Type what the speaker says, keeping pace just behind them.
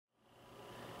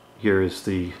Here is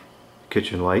the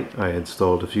kitchen light I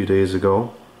installed a few days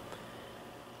ago.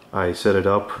 I set it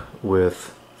up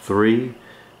with three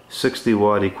 60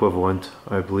 watt equivalent,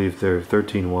 I believe they're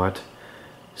 13 watt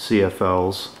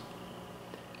CFLs,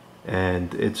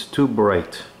 and it's too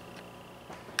bright.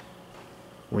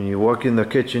 When you walk in the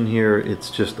kitchen here,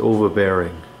 it's just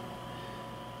overbearing.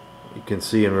 You can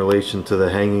see in relation to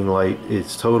the hanging light,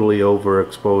 it's totally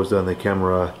overexposed on the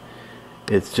camera.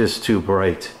 It's just too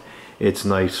bright. It's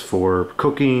nice for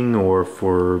cooking or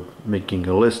for making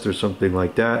a list or something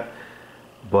like that,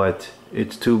 but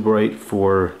it's too bright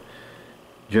for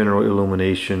general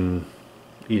illumination,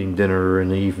 eating dinner in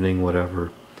the evening,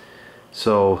 whatever.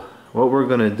 So what we're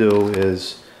going to do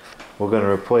is we're going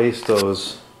to replace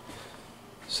those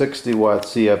 60 watt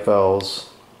CFLs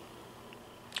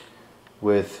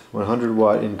with 100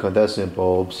 watt incandescent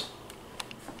bulbs,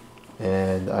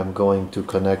 and I'm going to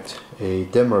connect a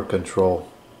dimmer control.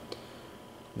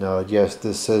 Now yes,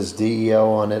 this says DEL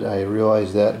on it, I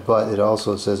realize that, but it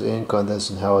also says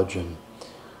incandescent halogen,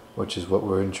 which is what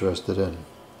we're interested in.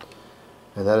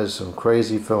 And that is some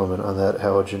crazy filament on that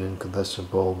halogen incandescent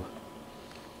bulb.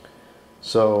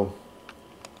 So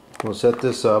we'll set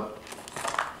this up,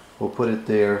 we'll put it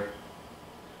there,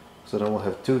 so then we'll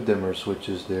have two dimmer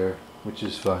switches there, which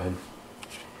is fine.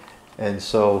 And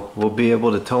so we'll be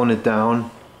able to tone it down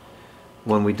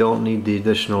when we don't need the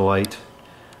additional light,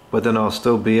 but then I'll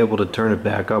still be able to turn it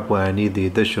back up when I need the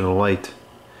additional light,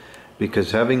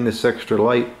 because having this extra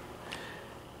light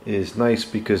is nice,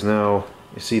 because now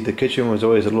you see the kitchen was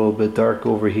always a little bit dark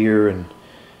over here and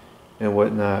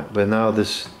whatnot, but now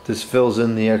this fills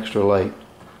in the extra light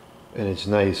and it's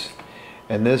nice.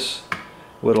 And this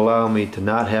would allow me to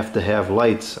not have to have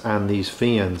lights on these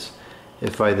fans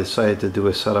if I decided to do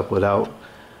a setup without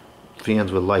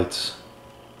fans with lights.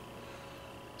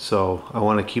 So I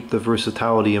want to keep the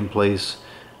versatility in place,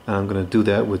 and I'm going to do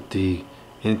that with the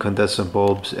incandescent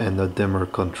bulbs and the dimmer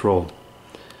control.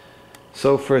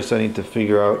 So first I need to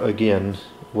figure out again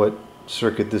what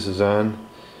circuit this is on,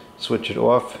 switch it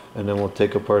off, and then we'll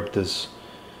take apart this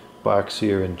box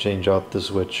here and change out the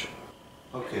switch.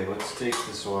 Okay, let's take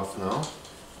this off now.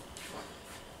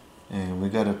 And we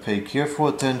got to pay careful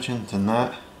attention to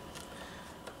not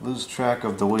lose track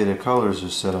of the way the colors are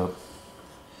set up,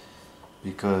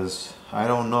 because I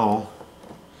don't know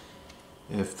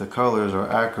if the colors are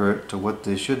accurate to what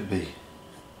they should be,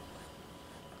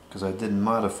 because I didn't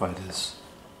modify this.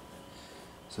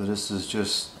 So this is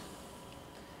just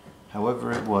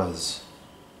however it was,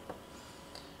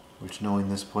 which, knowing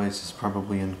this place, is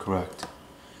probably incorrect.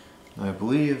 And I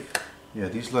believe, yeah,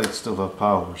 these lights still have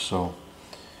power, so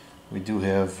we do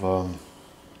have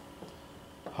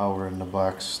power in the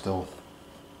box still.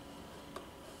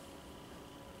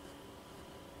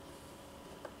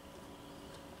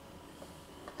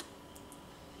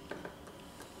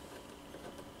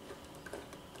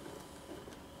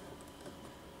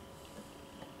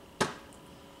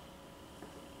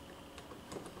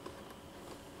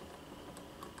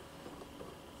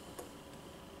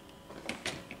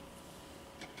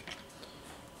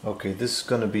 Okay, this is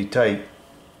going to be tight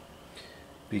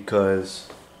because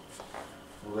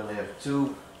we're going to have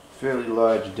two fairly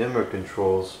large dimmer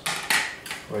controls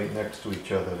right next to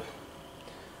each other.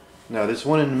 Now this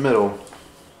one in the middle,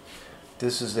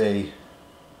 this is I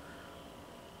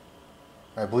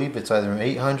believe it's either an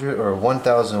 800 or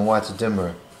 1000 watts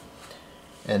dimmer,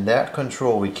 and that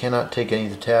control we cannot take any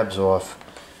of the tabs off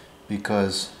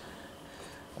because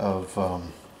of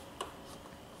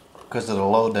the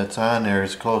load that's on there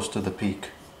is close to the peak.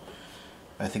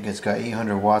 I think it's got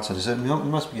 800 watts. It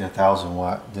must be a 1000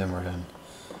 watt dimmer then.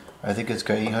 I think it's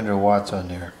got 800 watts on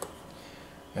there.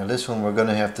 Now this one we're going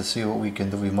to have to see what we can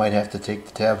do. We might have to take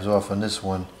the tabs off on this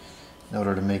one in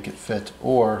order to make it fit,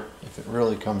 or if it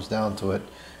really comes down to it,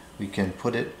 we can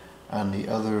put it on the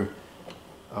other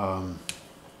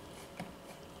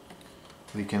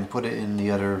we can put it in the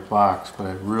other box, but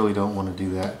I really don't want to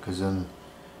do that, because then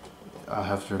I'll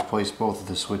have to replace both of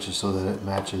the switches so that it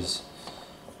matches.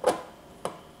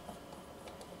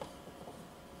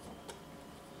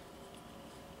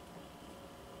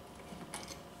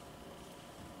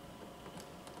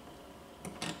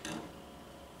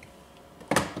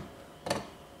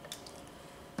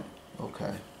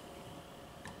 Okay.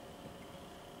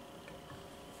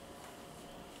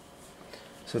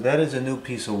 So that is a new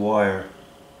piece of wire.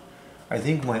 I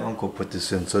think my uncle put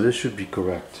this in, so this should be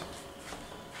correct.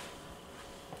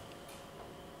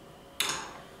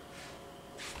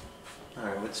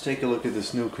 Alright, let's take a look at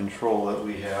this new control that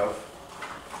we have.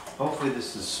 Hopefully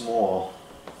this is small.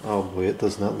 Oh boy, it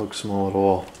does not look small at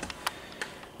all.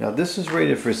 Now this is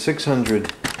rated for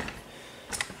 600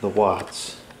 the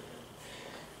watts.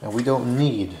 And we don't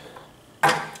need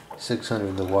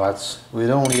 600 the watts. We'd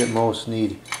only at most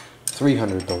need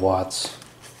 300 the watts.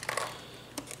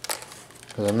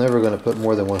 Because I'm never going to put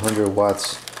more than 100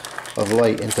 watts of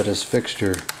light into this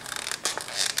fixture.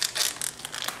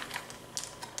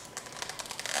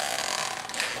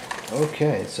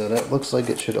 Okay, so that looks like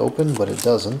it should open, but it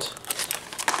doesn't.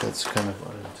 That's kind of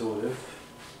unintuitive.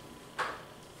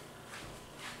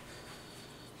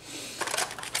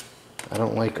 I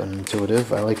don't like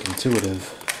unintuitive, I like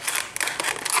intuitive.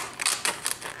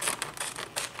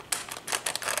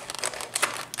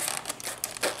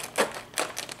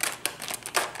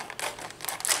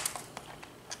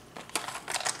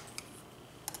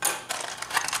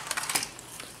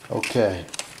 Okay,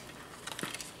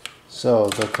 so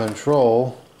the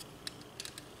control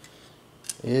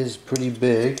is pretty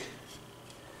big,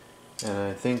 and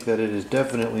I think that it is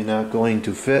definitely not going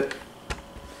to fit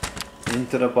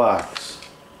into the box.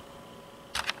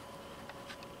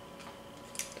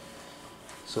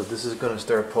 So this is going to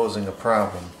start posing a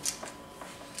problem.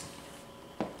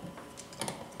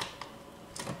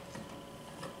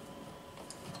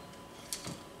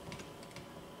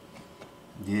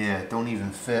 Yeah, it don't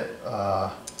even fit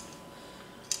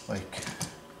like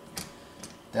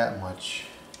that much.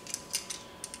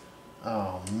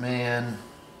 Oh man.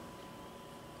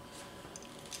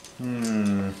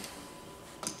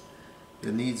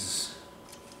 It needs,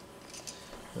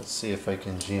 let's see if I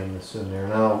can jam this in there.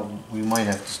 Now we might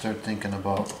have to start thinking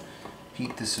about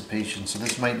heat dissipation, so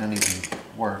this might not even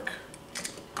work.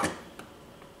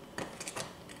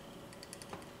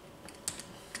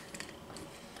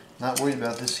 Not worried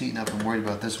about this heating up, I'm worried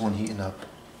about this one heating up.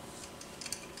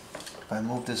 If I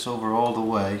move this over all the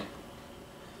way,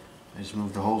 I just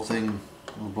move the whole thing,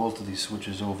 move both of these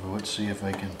switches over. Let's see if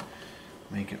I can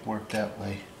make it work that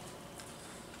way.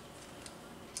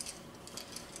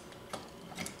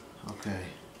 Okay.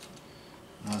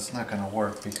 No, it's not going to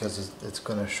work because it's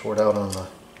going to short out on the...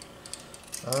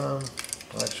 well,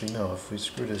 actually no, if we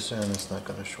screw this in, it's not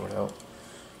going to short out.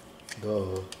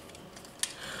 Duh.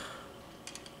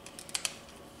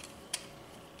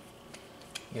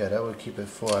 Yeah, that would keep it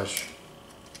flush.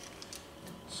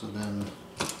 So then,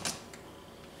 I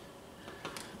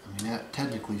mean, that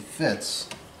technically fits,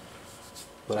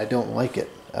 but I don't like it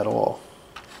at all.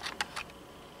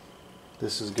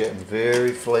 This is getting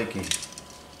very flaky.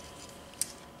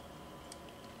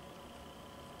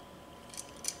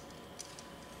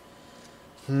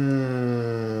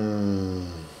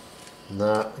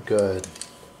 Not good.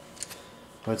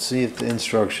 Let's see if the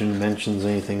instruction mentions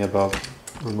anything about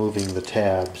removing the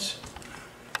tabs.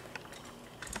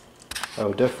 I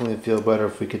would definitely feel better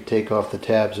if we could take off the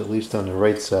tabs, at least on the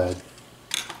right side.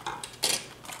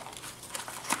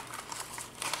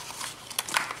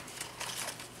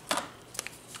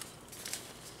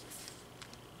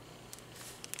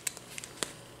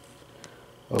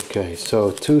 Okay,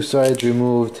 so two sides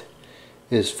removed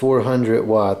is 400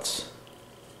 watts.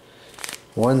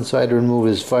 One side removed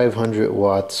is 500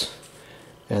 watts.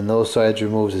 And those sides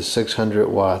removed is 600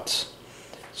 watts.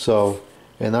 So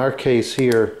in our case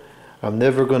here, I'm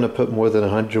never going to put more than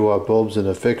 100 watt bulbs in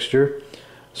a fixture.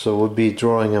 So we'll be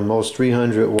drawing at most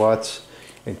 300 watts.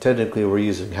 And technically we're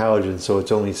using halogen, so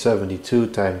it's only 72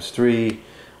 times 3,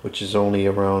 which is only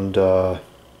around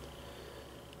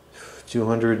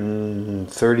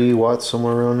 230 watts,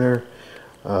 somewhere around there.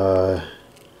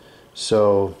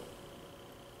 So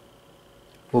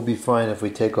we'll be fine if we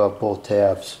take off both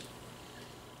tabs.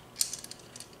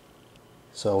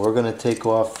 So we're going to take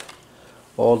off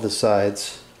all the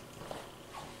sides.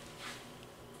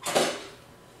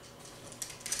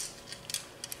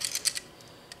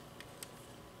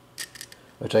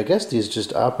 Which I guess these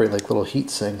just operate like little heat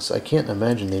sinks. I can't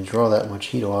imagine they draw that much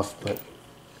heat off, but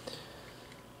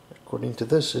according to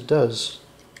this, it does.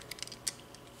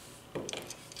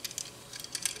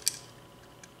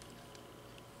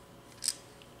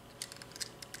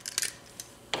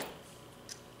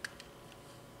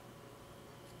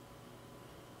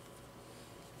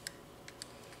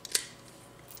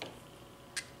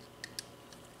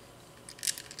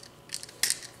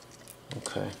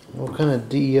 Okay, what kind of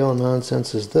DEL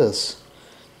nonsense is this?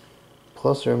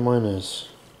 Plus or minus?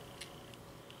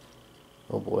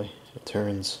 Oh boy, it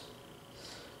turns.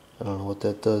 I don't know what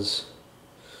that does.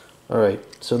 Alright,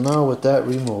 so now with that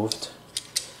removed,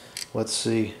 let's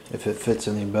see if it fits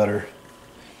any better.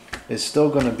 It's still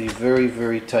going to be very,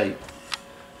 very tight,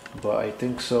 but I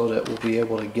think so that we'll be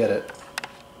able to get it.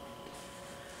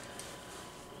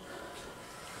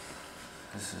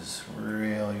 This is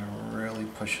really, really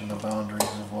pushing the boundaries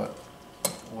of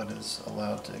what is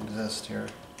allowed to exist here.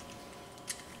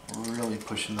 We're really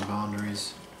pushing the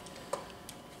boundaries.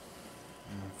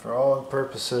 And for all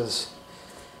purposes,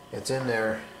 it's in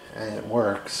there and it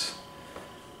works.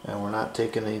 And we're not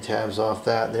taking any tabs off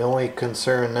that. The only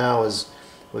concern now is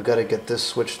we've got to get this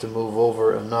switch to move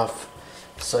over enough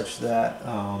such that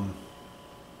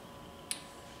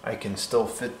I can still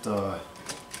fit the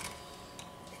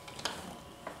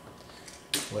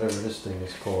whatever this thing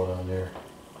is called on there.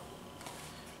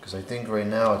 Because I think right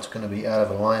now it's going to be out of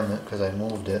alignment because I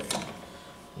moved it.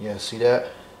 Yeah, see that?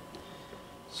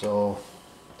 So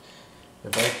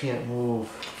if I can't move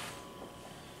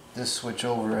this switch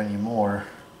over anymore,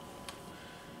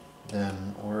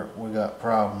 then we got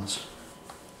problems.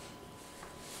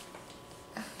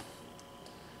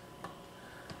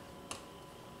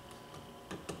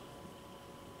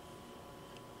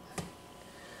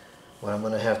 What I'm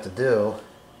going to have to do,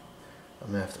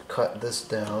 I'm going to have to cut this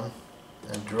down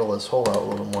and drill this hole out a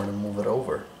little more to move it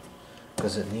over,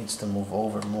 because it needs to move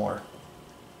over more.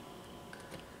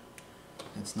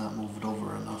 It's not moved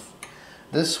over enough.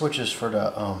 This switch is for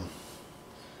the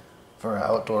for an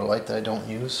outdoor light that I don't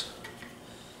use,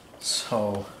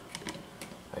 so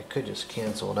I could just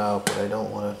cancel it out, but I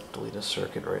don't want to delete a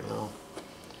circuit right now.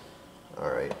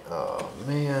 Alright, oh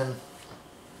man.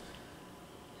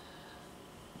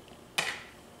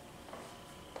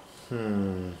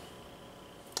 I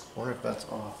wonder if that's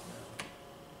off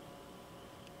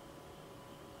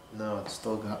now. No, it's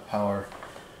still got power.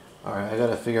 Alright, I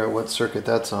gotta figure out what circuit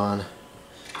that's on.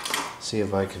 See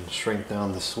if I can shrink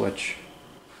down the switch.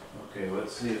 Okay,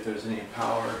 let's see if there's any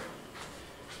power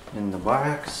in the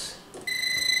box.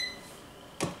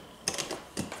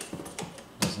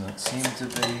 Does not seem to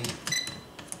be.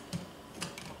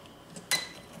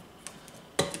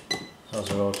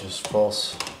 Those are all just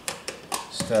false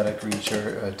static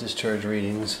discharge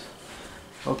readings.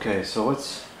 Okay, so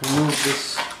let's remove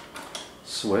this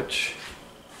switch.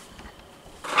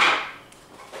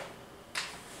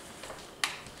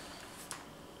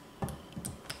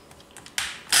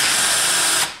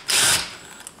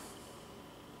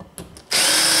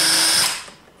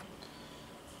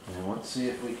 And let's see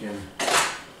if we can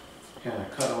kind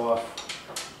of cut off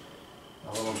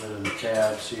a little bit of the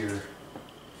tabs here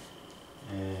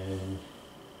and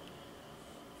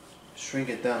shrink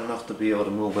it down enough to be able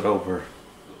to move it over.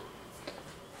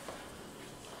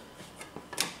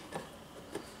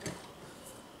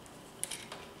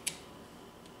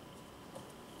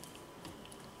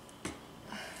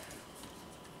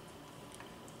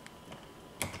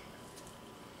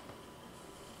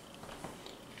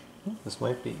 This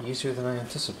might be easier than I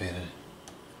anticipated.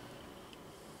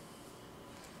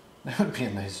 That would be a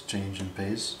nice change in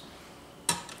pace.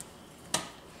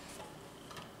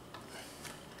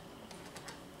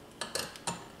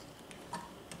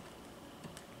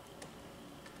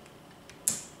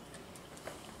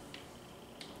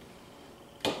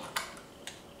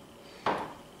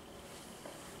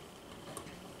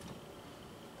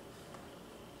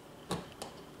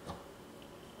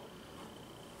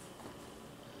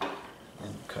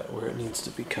 Cut where it needs to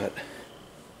be cut.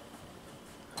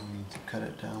 I need to cut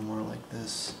it down more like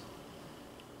this.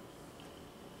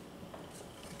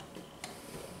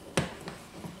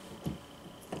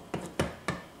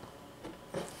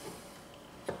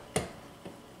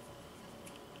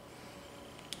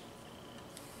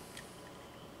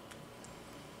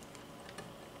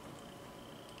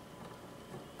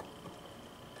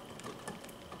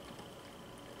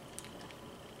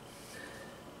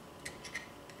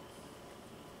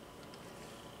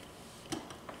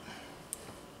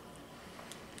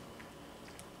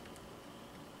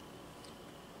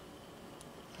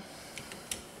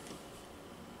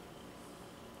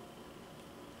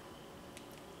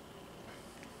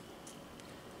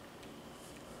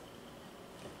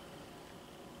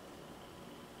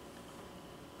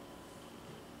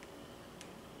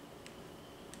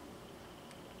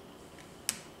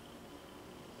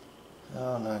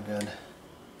 Oh, not good.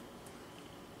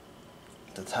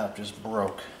 The top just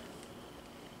broke.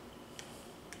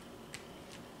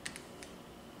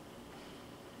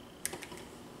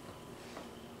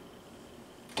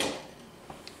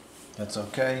 That's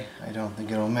okay. I don't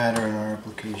think it'll matter in our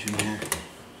application here.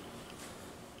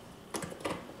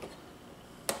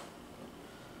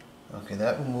 Okay,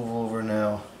 that will move over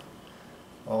now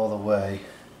all the way.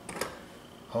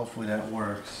 Hopefully that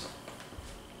works.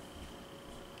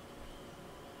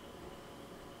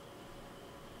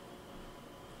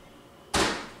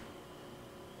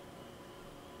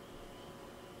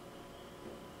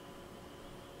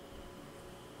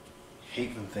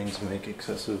 Hate when things make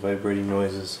excessive vibrating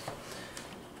noises.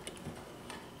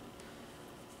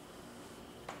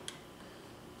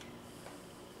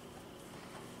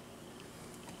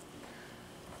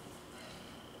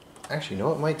 Actually, you know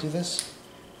what might do this?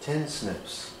 10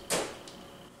 snips.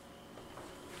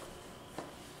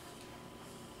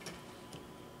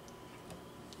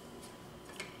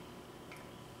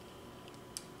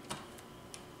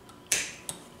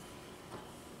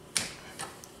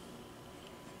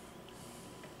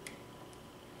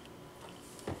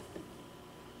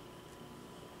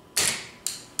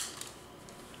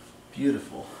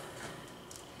 Beautiful.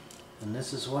 And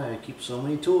this is why I keep so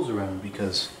many tools around,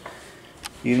 because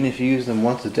even if you use them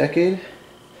once a decade,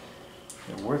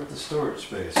 they're worth the storage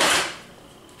space.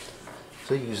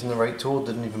 So using the right tool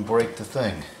didn't even break the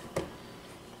thing.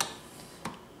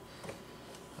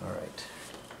 Alright.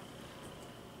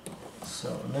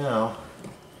 So now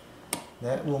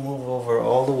that will move over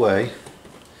all the way.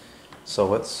 So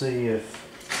let's see if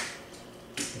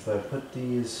I put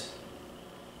the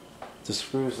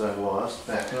screws I lost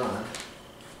back on.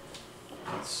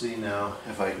 Let's see now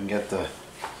if I can get the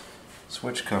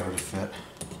switch cover to fit.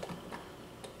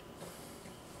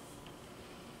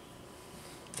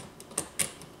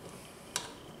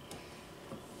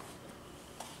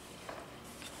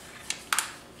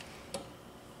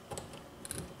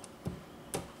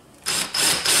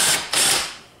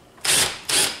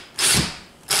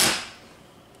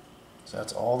 So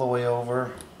that's all the way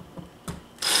over.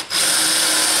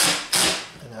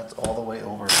 That's all the way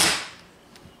over.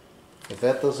 If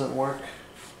that doesn't work,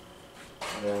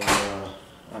 then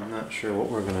I'm not sure what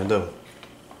we're gonna do.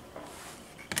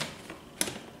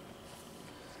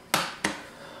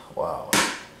 Wow.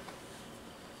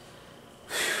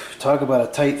 Talk about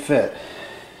a tight fit.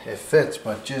 It fits,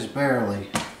 but just barely.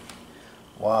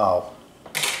 Wow.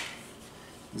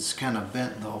 This is kind of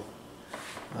bent though.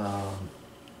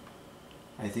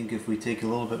 I think if we take a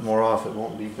little bit more off, it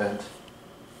won't be bent.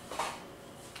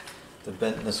 The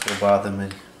bentness will bother me.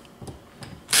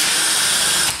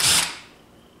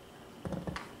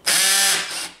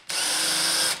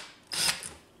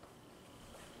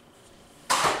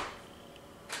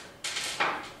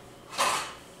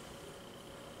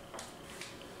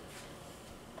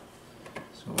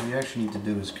 So what we actually need to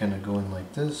do is kind of go in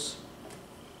like this.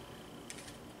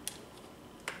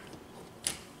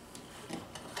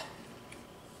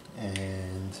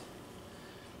 And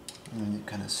then you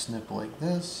kind of snip like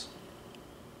this.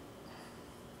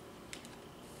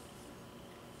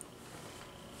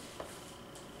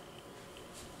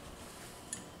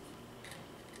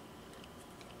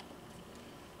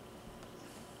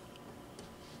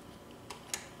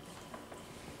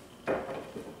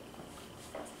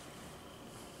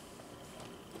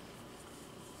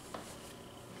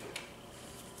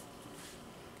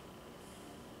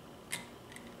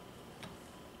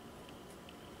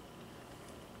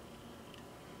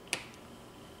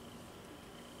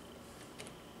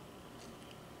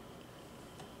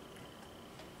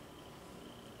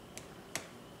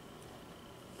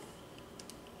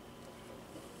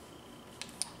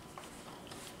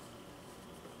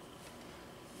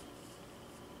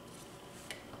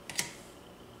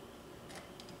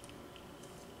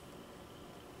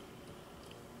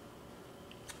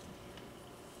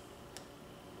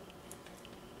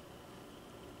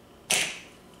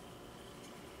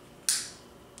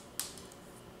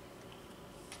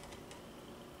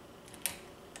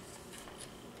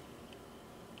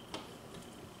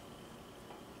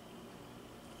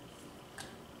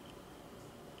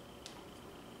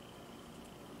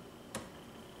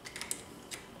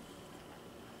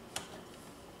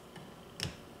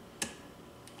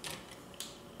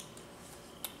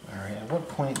 At what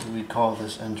point do we call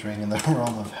this entering in the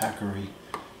realm of hackery?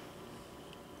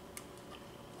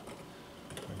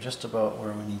 We're just about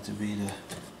where we need to be to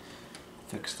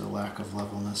fix the lack of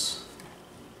levelness.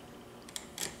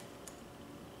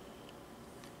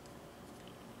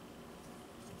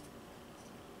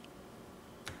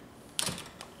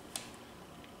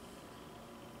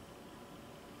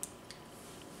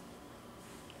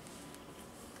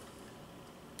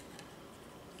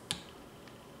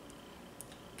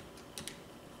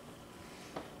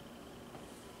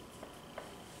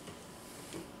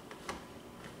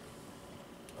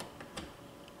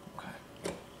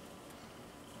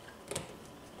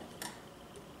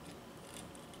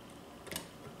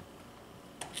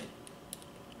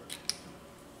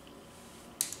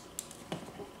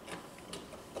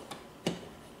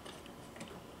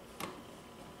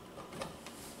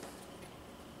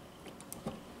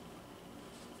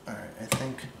 I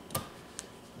think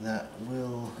that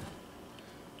will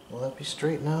that be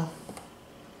straight now?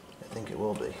 I think it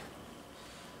will be.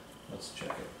 Let's check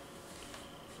it.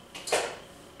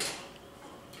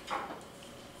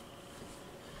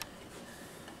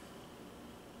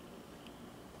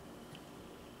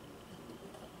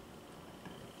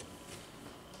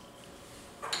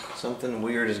 Something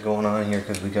weird is going on here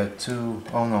because we got two.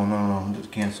 Oh no.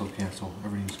 Just cancel.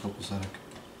 Everything's copacetic.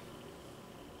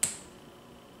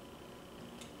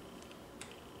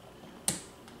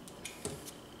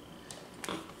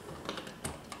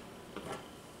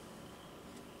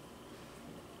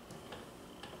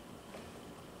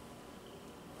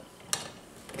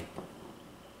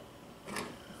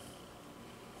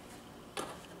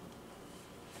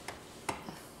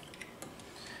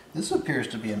 This appears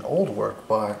to be an old work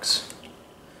box.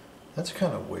 That's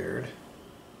kind of weird.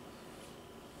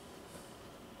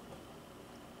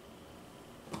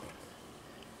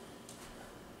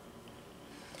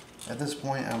 At this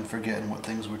point, I'm forgetting what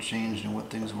things were changed and what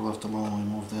things were left alone when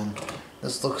we moved in.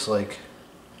 This looks like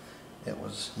it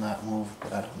was not moved,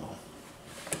 but I don't know.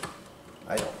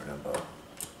 I don't remember.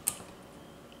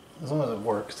 As long as it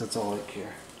works, that's all I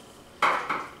care.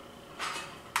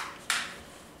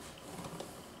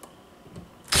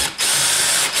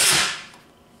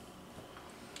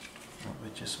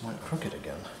 It just went crooked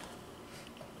again.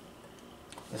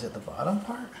 Is it the bottom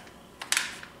part?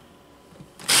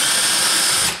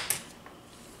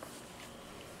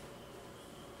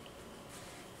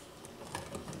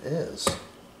 It is.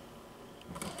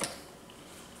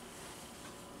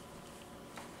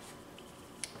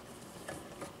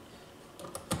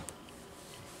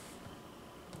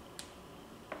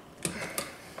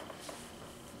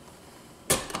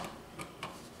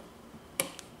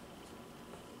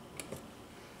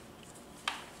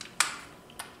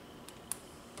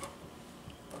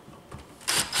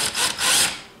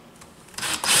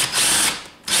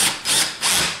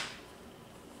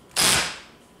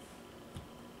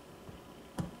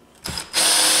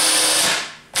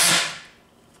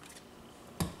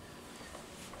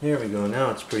 There we go,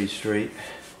 now it's pretty straight.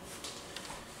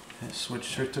 That switch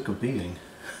sure took a beating.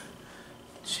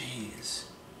 Jeez.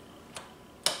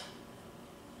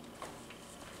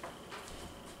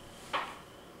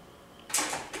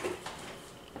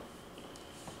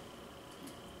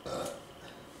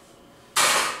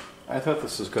 I thought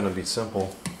this was going to be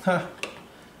simple. Huh.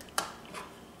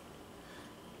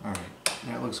 Alright,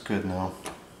 that looks good now.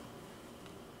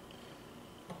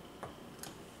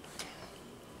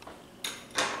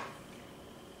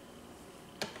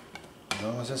 As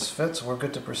long as this fits, we're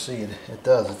good to proceed. It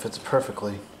does, it fits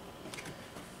perfectly.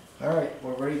 Alright,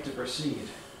 we're ready to proceed.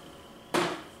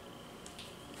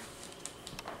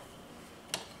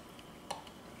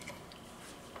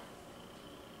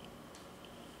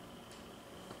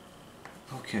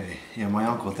 Okay, yeah, my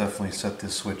uncle definitely set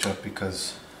this switch up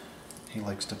because he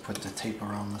likes to put the tape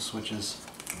around the switches.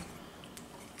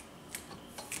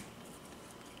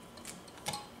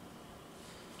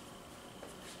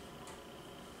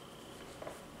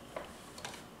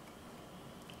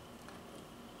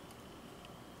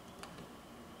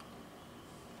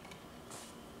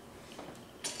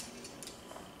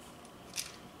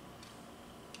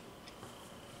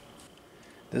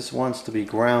 This wants to be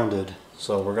grounded,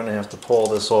 so we're going to have to pull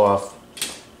this off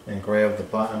and grab the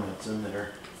bottom that's in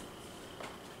there.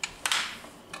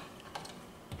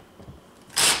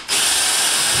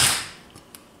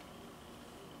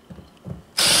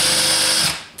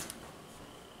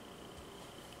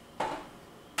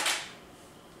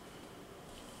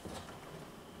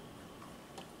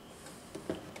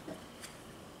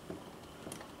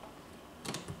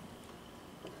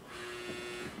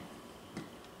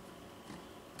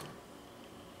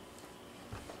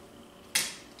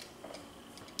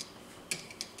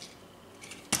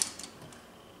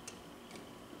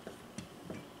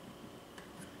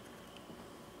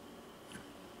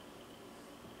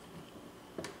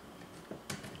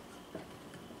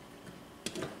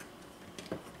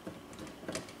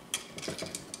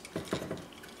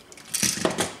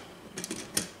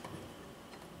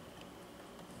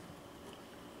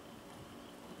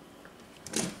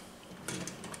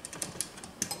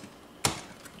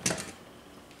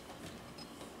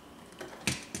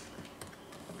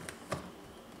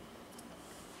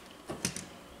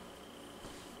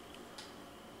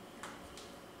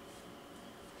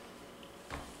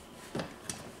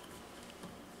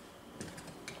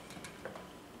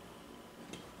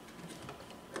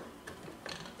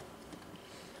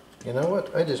 You know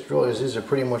what? I just realized these are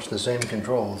pretty much the same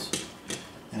controls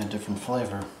in a different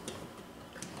flavor.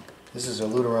 This is a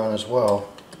Luteron as well.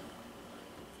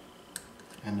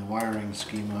 And the wiring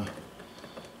schema,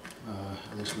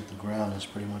 at least with the ground, is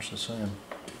pretty much the same.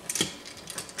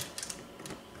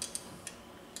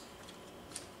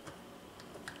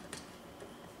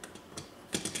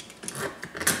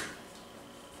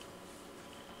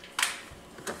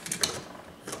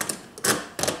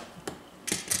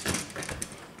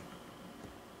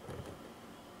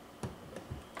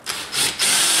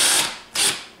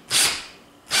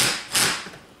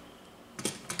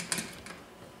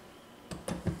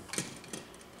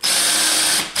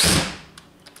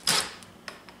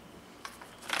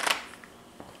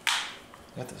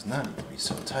 That does not need to be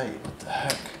so tight. What the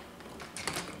heck?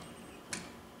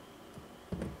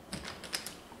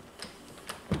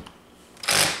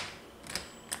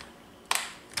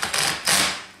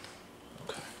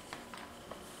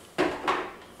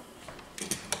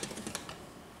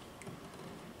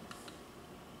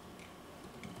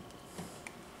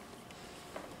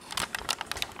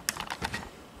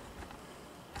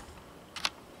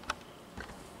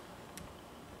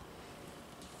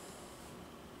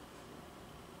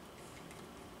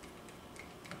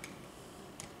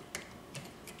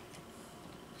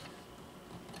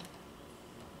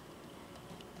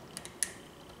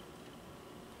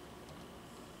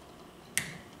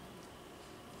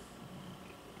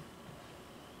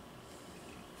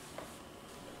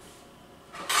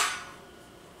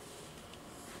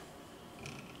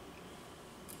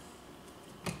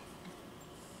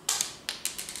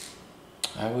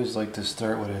 I always like to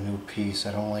start with a new piece.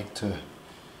 I don't like to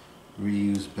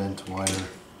reuse bent wire.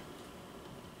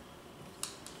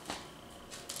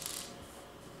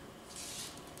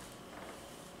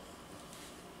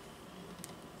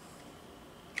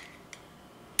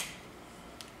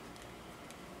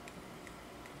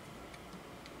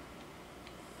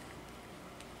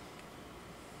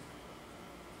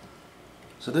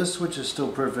 So this switch is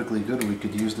still perfectly good. We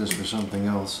could use this for something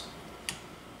else.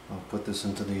 I'll put this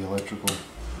into the electrical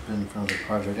bin from the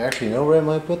project. Actually, you know where I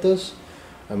might put this?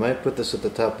 I might put this at the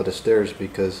top of the stairs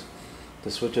because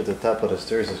the switch at the top of the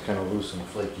stairs is kind of loose and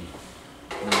flaky.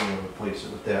 I'm going to replace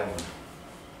it with that one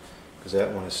because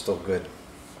that one is still good.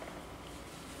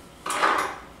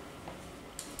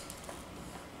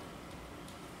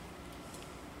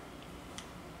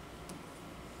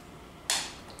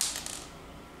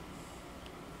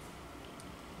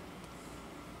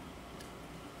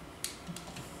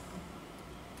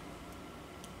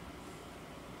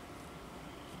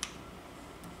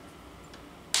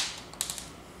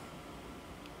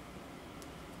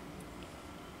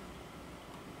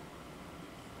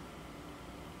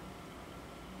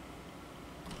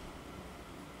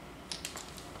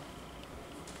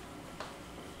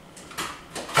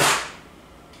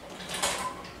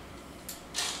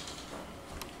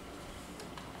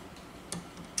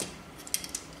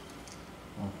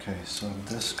 Okay, so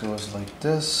this goes like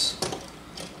this.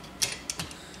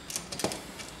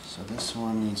 So this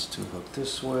one needs to hook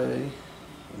this way,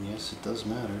 and yes, it does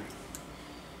matter.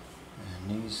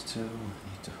 And these two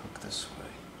need to hook this way.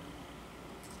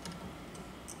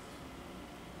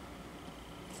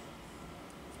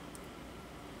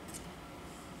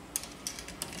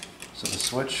 So the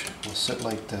switch will sit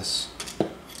like this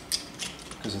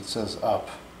because it says up.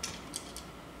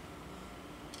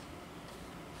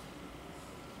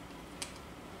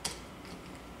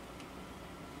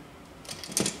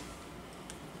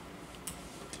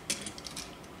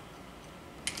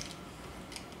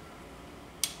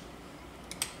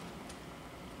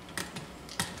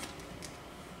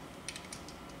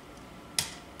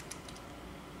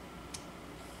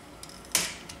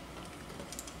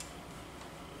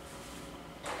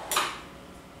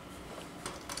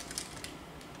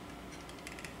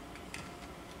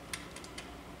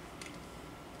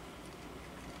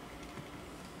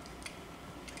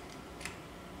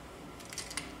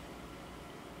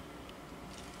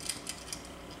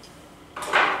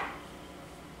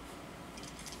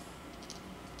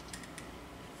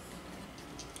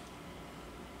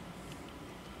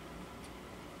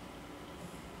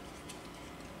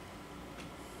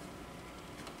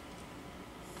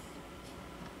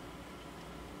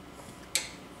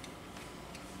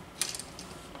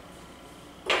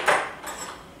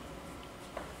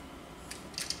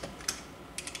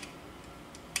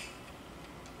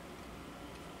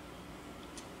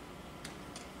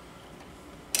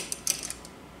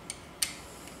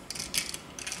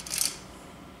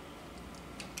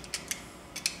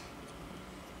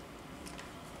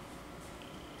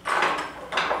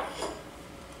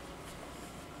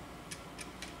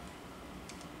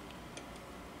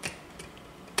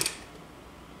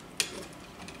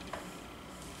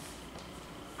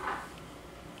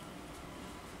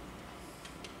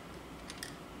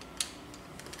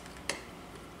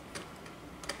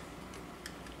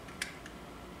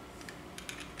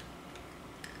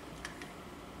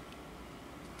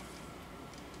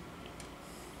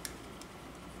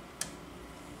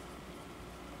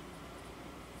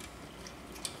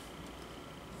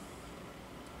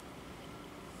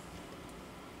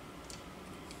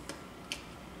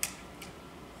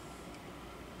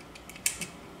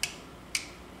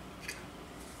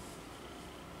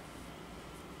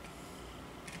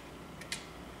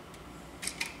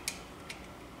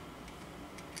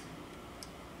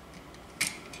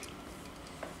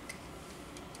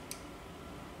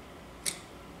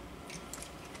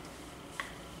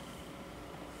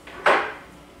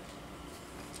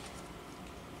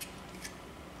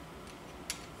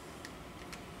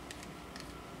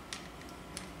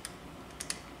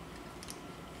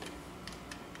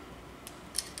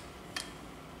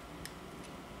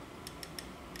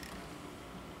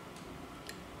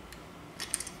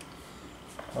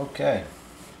 Okay,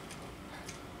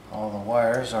 all the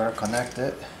wires are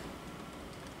connected.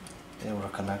 They were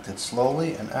connected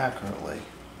slowly and accurately.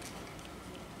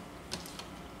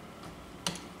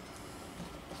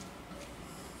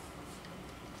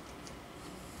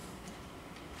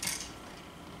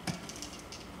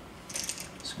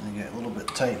 It's going to get a little bit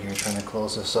tight here trying to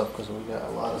close this up because we've got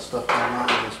a lot of stuff going on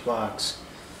in this box.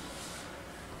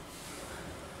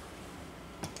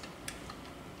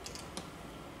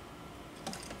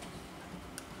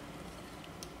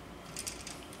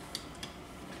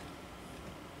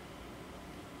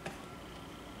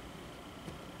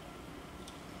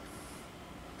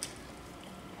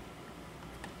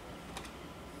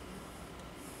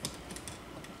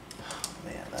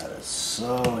 Man, that is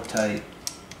so tight.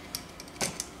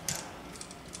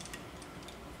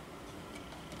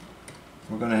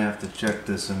 We're going to have to check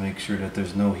this and make sure that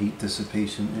there's no heat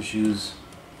dissipation issues.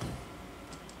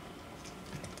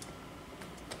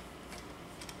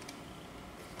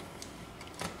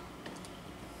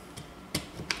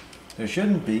 There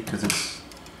shouldn't be, because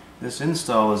this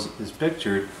install is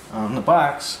pictured on the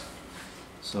box,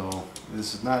 so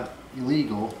this is not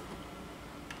illegal,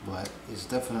 but it's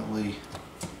definitely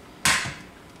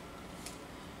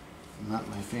not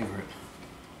my favorite.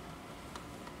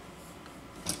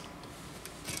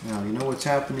 Now, you know what's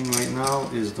happening right now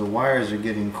is the wires are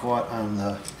getting caught on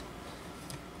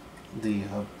the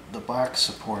box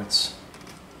supports,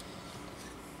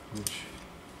 which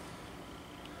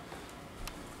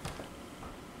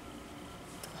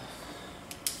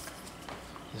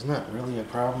is not really a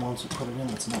problem. Once you put it in,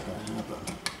 it's not going to happen.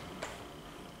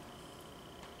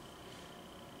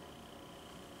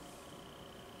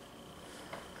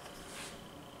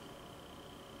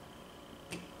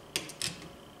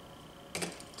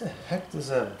 What the heck does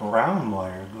that brown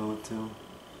wire go to?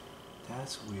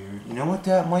 That's weird. You know what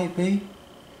that might be?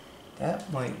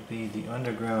 That might be the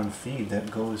underground feed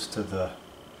that goes to the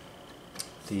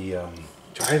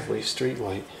driveway street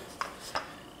light.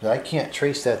 I can't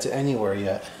trace that to anywhere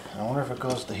yet. I wonder if it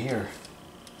goes to here.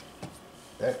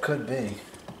 That could be.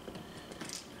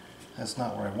 That's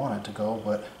not where I want it to go,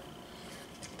 but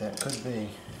that could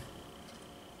be.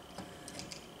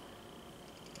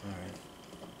 Alright.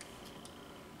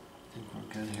 I think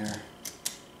we're good here.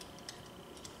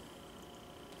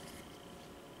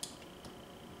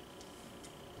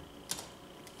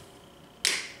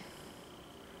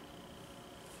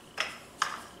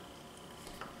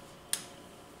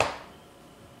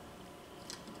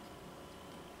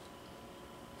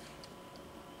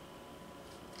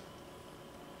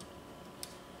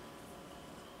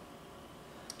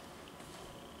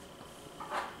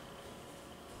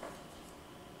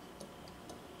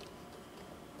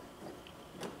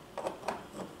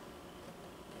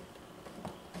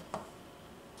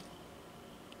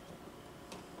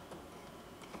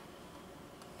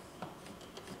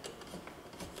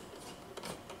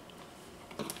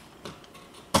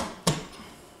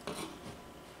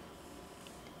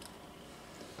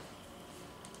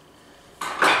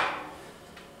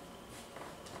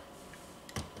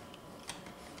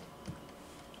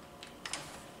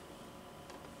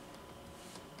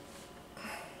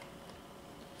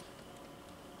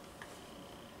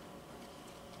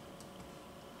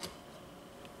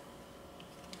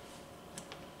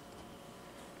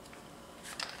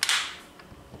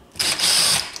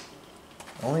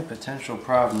 Only potential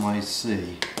problem I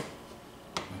see,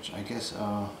 which I guess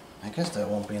that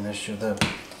won't be an issue. The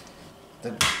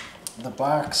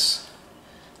box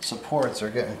supports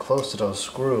are getting close to those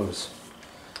screws.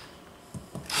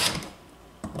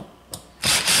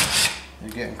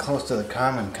 They're getting close to the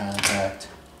common contact.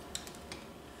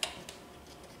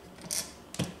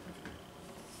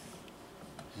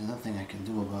 There's nothing I can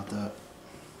do about that.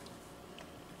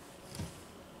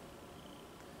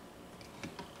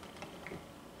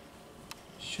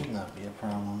 Should not be a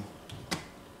problem.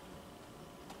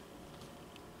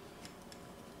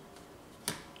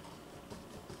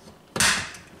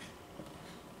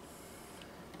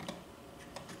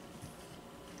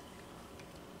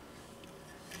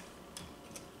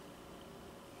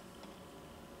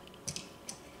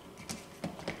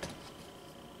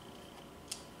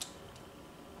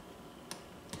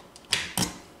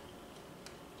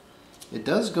 It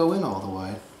does go in all the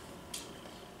way.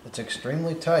 It's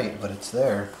extremely tight, but it's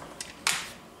there.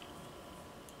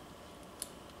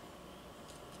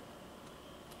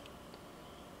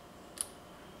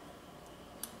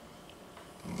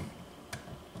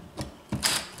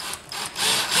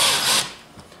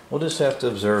 We'll just have to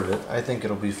observe it. I think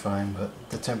it'll be fine, but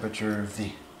the temperature of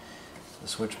the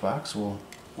switch box will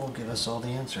give us all the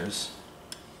answers.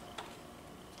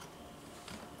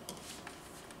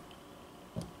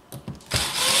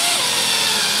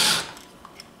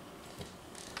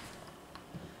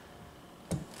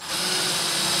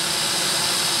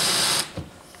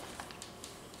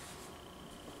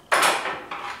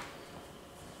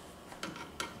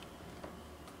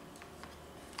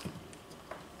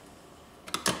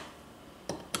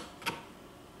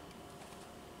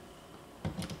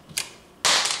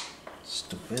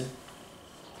 stupid.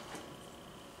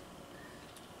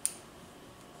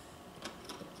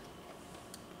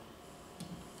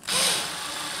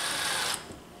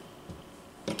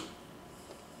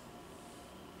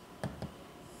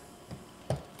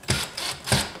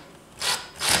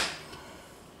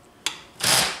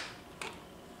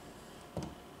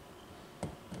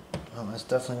 Well, that's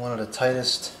definitely one of the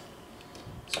tightest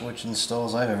switch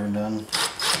installs I've ever done.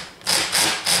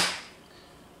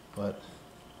 But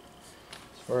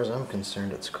as far as I'm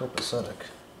concerned, it's copacetic.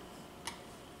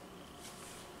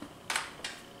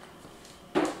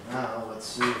 Now let's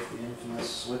see if the infamous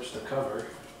switch to cover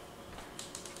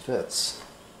fits.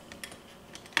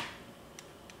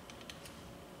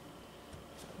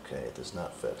 Okay, it does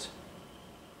not fit.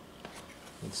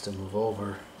 Needs to move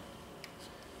over,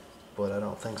 but I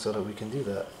don't think so that we can do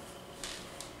that.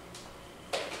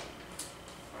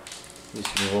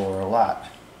 Needs to move over a lot.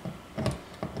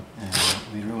 And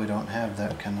we really don't have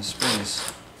that kind of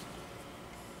space.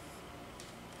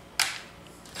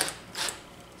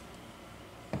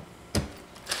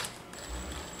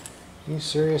 Are you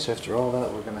serious? After all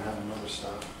that, we're going to have another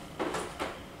stop.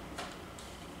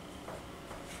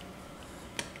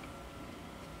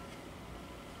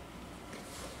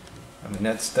 I mean,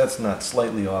 that's not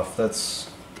slightly off. That's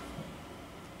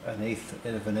an eighth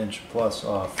of an inch plus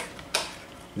off.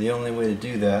 The only way to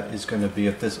do that is going to be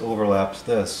if this overlaps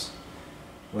this,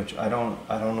 which I don't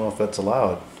know if that's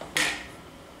allowed.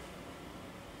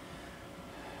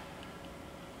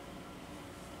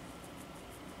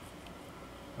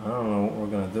 I don't know what we're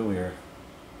going to do here.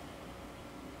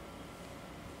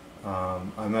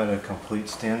 I'm at a complete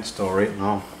standstill right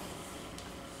now.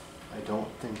 I don't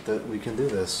think that we can do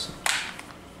this.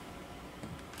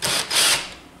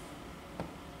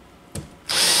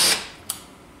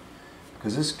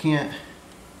 Because this can't,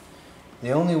 the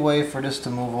only way for this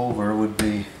to move over would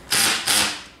be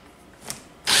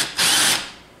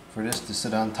for this to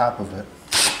sit on top of it,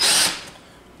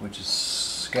 which is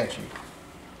sketchy.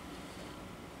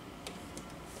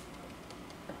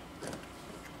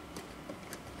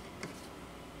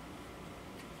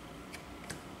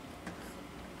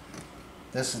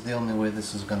 This is the only way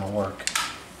this is going to work.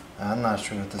 I'm not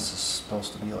sure that this is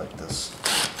supposed to be like this.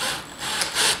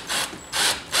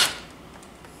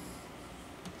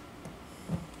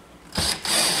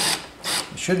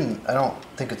 I don't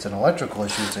think it's an electrical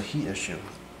issue, it's a heat issue.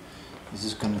 Is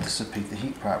this going to dissipate the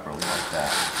heat properly like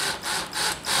that?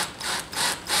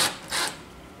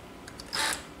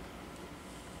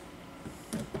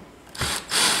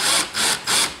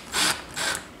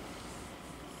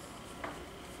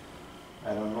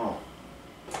 I don't know.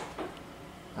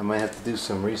 I might have to do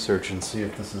some research and see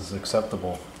if this is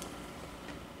acceptable.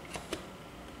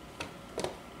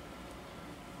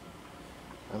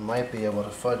 I might be able to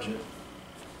fudge it.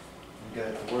 Get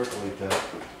it to work like that.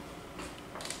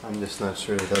 I'm just not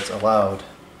sure that that's allowed.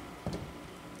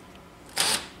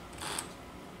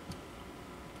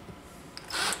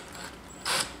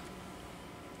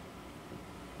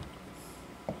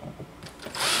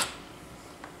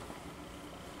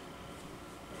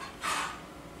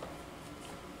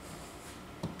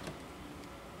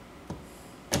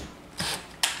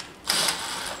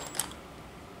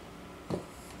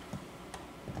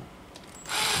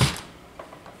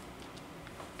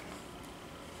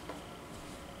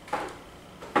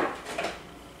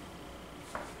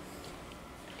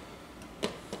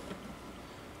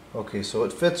 Okay, so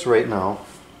it fits right now.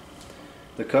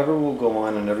 The cover will go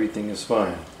on and everything is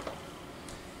fine.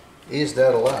 Is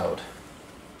that allowed?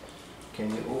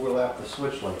 Can you overlap the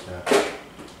switch like that?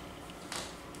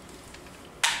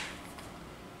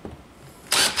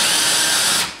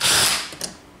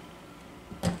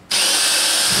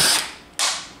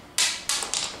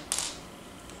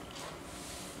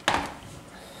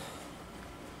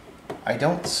 I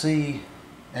don't see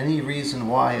any reason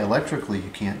why electrically you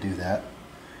can't do that.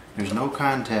 There's no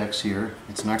contacts here.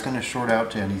 It's not going to short out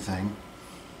to anything.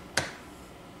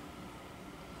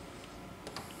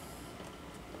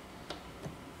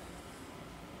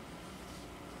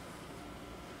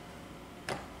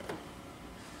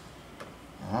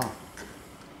 Oh.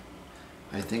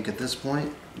 I think at this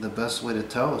point the best way to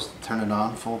tell is to turn it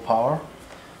on full power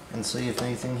and see if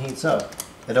anything heats up.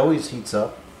 It always heats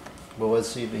up, but let's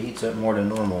see if it heats up more than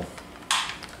normal.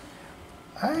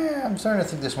 I'm starting to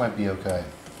think this might be okay.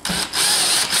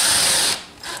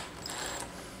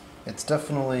 It's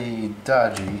definitely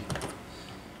dodgy,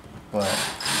 but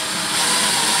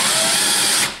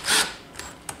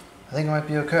I think it might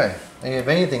be okay. And if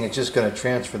anything, it's just going to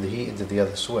transfer the heat into the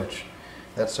other switch.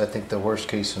 That's, I think, the worst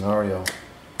case scenario,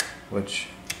 which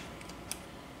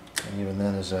And even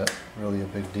then, is that really a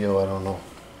big deal? I don't know.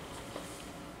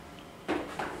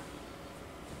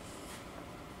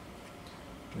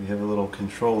 We have a little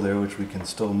control there which we can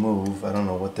still move. I don't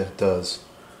know what that does.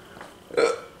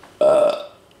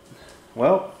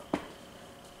 Well,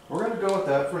 we're going to go with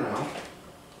that for now.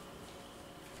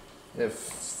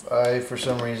 If I, for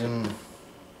some reason,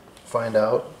 find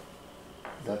out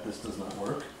that this does not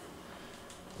work,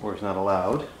 or is not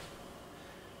allowed,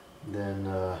 then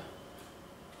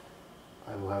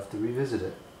I will have to revisit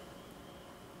it.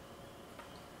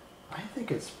 I think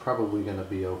it's probably going to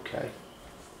be okay.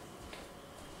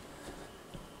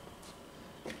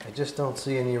 I just don't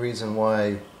see any reason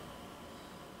why.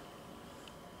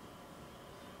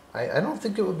 I don't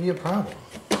think it would be a problem.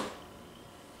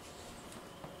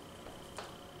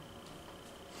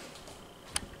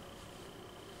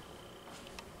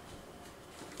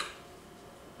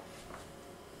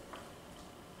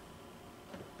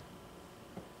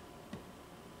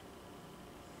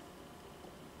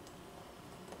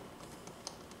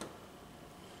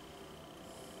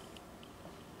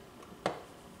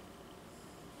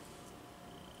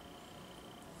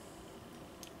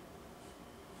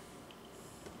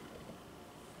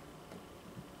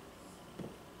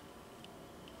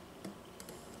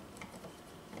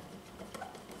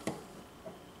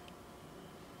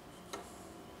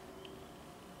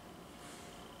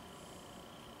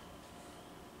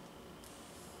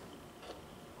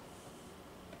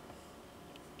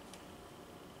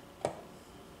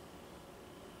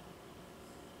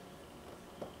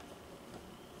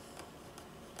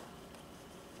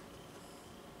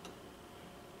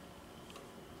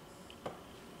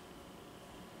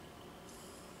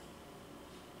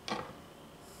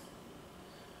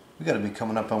 We got to be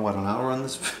coming up on what, an hour on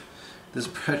this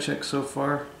project so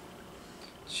far?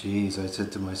 Jeez, I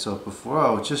said to myself before,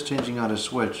 oh, it's just changing out a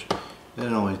switch. It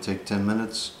didn't only take 10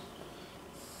 minutes.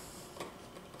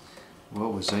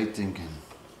 What was I thinking?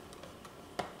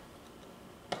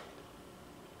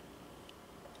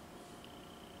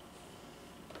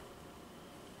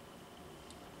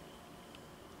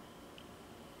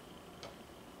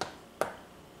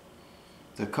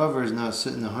 The cover is not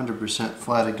sitting 100%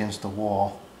 flat against the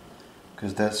wall,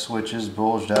 because that switch is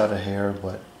bulged out a hair,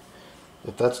 but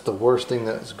if that's the worst thing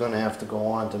that's going to have to go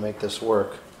on to make this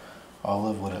work, I'll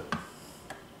live with it.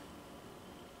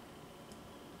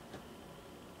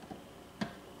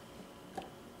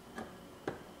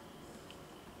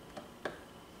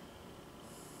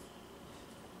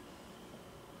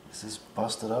 Is this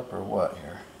busted up or what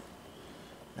here?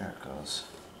 There it goes.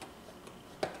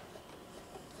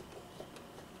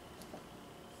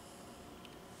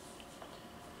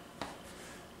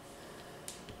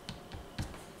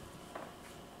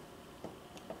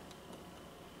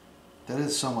 That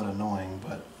is somewhat annoying,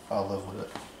 but I'll live with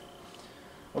it.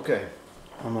 Okay,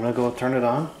 I'm gonna go turn it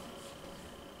on.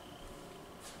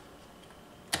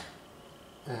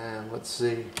 And let's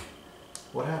see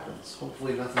what happens.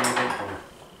 Hopefully nothing will go wrong.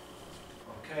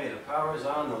 Okay, the power's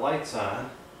on, the light's on.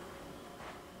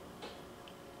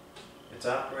 It's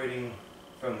operating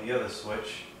from the other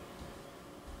switch.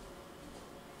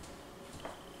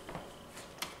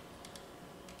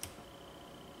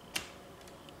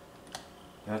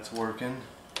 That's working.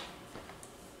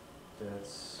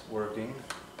 That's working.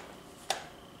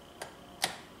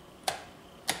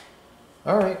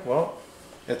 Alright, well,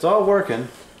 it's all working.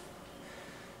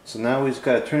 So now we just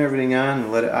got to turn everything on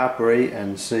and let it operate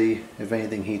and see if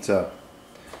anything heats up.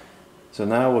 So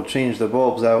now we'll change the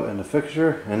bulbs out in the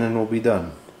fixture and then we'll be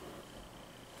done.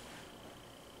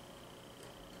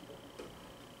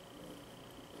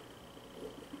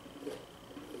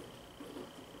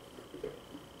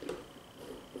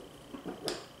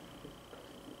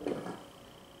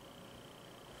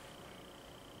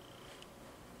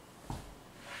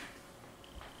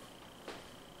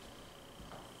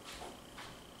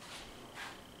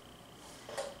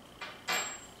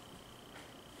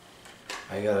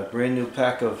 I got a brand new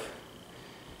pack of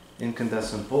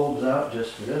incandescent bulbs out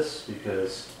just for this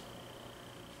because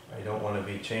I don't want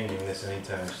to be changing this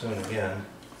anytime soon again,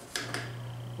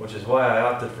 which is why I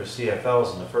opted for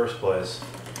CFLs in the first place,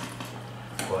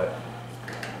 but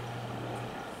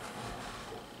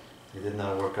it did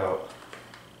not work out.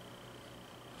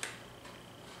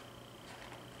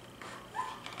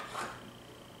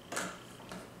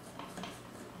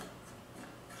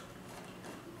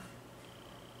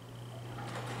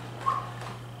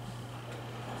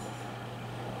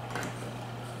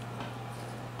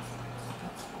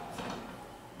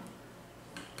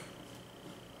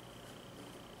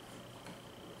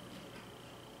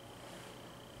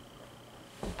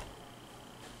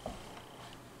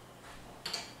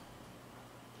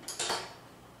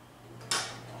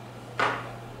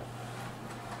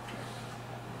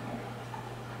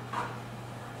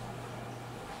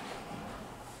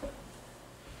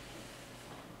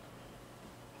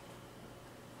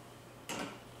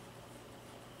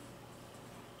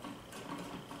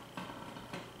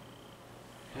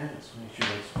 Okay, let's make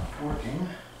sure it's working.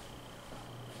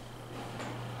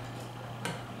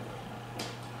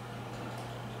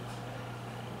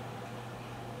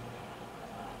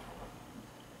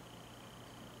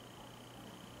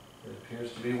 It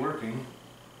appears to be working.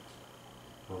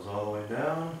 Goes all the way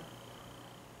down,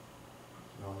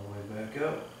 all the way back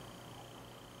up,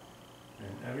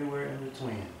 and everywhere in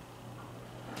between.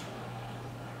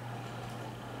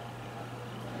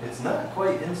 It's not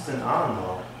quite instant on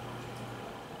though.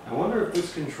 I wonder if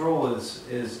this control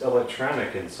is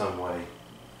electronic in some way,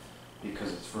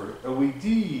 because it's for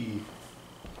LED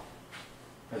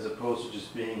as opposed to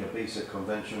just being a basic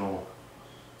conventional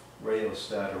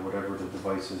rheostat or whatever the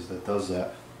device is that does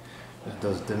that. That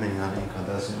does dimming on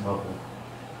incandescent bubble.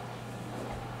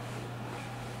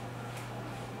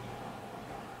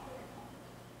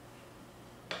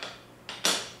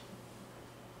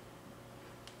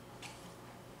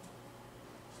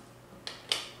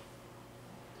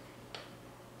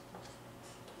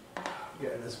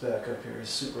 Getting this back up here is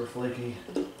super flaky.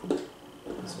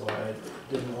 That's why I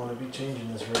didn't want to be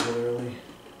changing this regularly.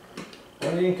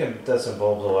 And the incandescent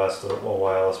bulbs will last a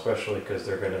while, especially because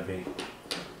they're going to be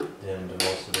dimmed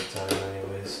most of the time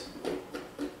anyways.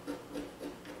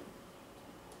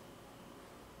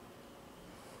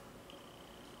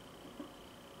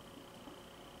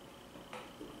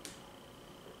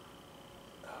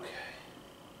 Okay.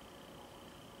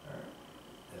 Alright,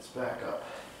 let's back up.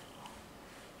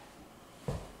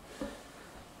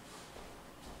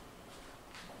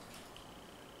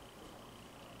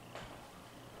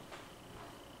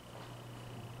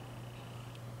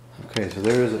 Okay, so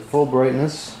there is at full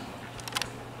brightness.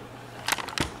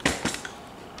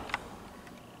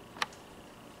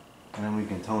 And then we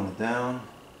can tone it down.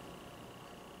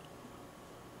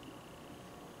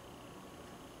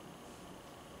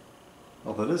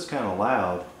 Although it is kind of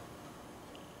loud.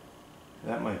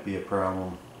 That might be a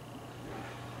problem.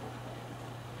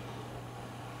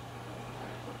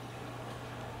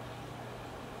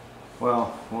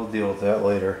 Well, we'll deal with that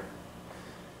later.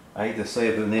 I hate to say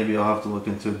it, but maybe I'll have to look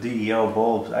into DEL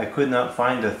bulbs. I could not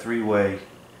find a three-way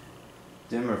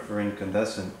dimmer for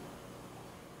incandescent.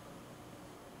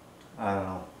 I don't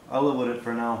know. I'll live with it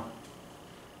for now.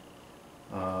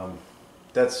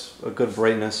 That's a good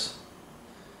brightness.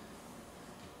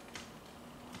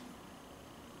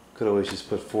 Could always just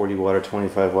put 40 watt or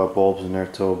 25 watt bulbs in there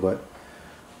too, but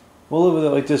we'll live with it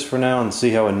like this for now and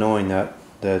see how annoying that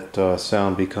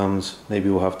sound becomes. Maybe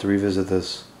we'll have to revisit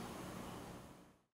this.